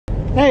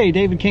Hey,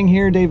 David King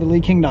here,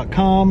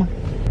 davidleeking.com.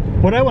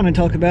 What I want to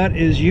talk about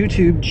is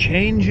YouTube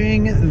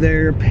changing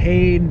their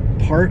paid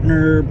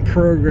partner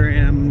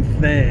program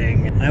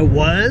thing.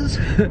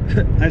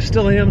 I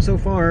still am so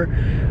far,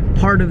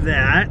 part of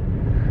that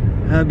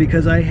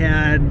because I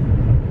had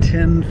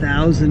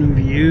 10,000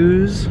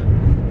 views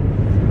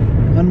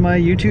on my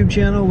YouTube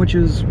channel, which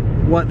is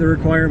what the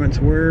requirements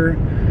were.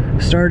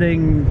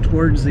 Starting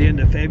towards the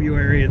end of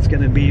February, it's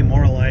going to be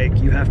more like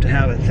you have to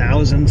have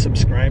 1,000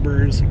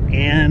 subscribers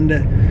and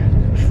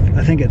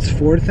I think it's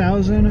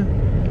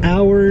 4,000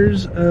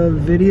 hours of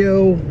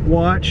video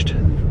watched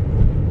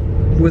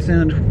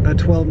within a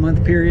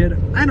 12-month period.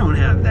 I don't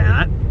have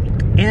that.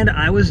 And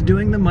I was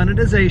doing the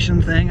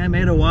monetization thing. I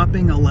made a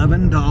whopping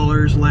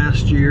 $11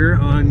 last year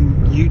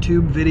on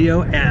YouTube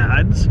video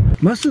ads.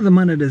 Most of the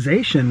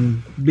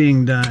monetization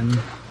being done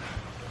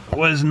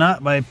was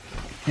not by,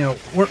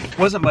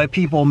 wasn't by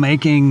people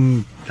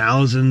making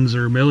thousands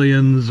or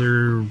millions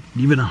or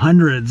even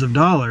hundreds of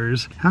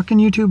dollars. How can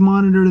YouTube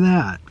monitor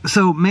that?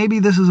 So maybe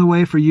this is a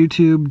way for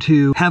YouTube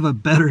to have a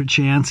better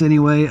chance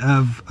anyway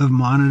of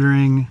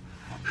monitoring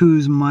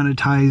who's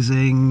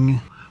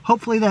monetizing.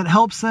 Hopefully that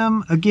helps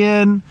them.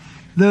 Again,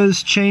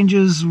 those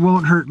changes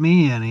won't hurt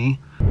me any.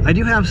 I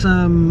do have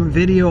some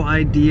video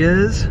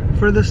ideas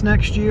for this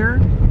next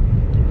year,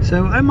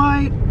 so I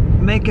might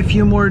make a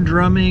few more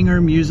drumming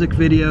or music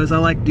videos. I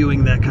like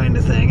doing that kind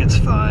of thing. It's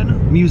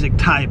fun. Music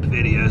type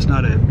videos,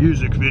 not a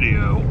music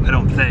video, I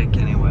don't think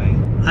anyway.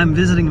 I'm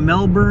visiting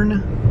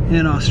Melbourne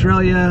in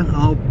Australia.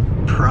 I'll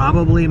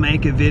probably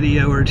make a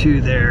video or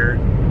two there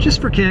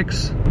just for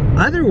kicks.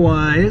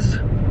 Otherwise,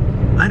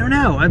 I don't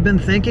know. I've been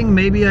thinking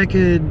maybe I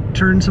could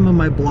turn some of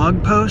my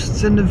blog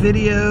posts into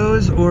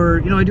videos,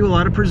 or, I do a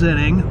lot of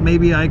presenting.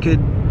 Maybe I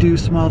could do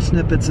small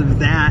snippets of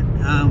that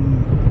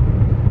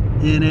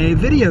in a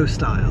video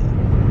style,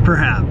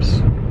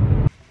 perhaps.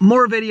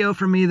 More video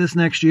from me this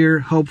next year,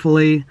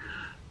 hopefully.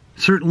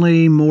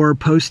 Certainly more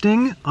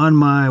posting on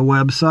my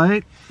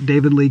website,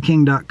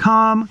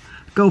 davidleeking.com.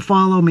 Go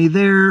follow me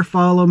there.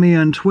 Follow me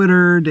on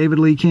Twitter, David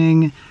Lee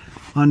King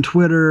on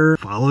Twitter.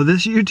 Follow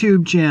this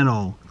YouTube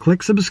channel.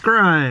 Click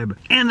subscribe.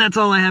 And that's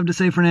all I have to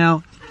say for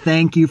now.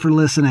 Thank you for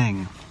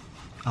listening.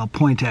 I'll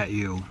point at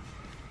you.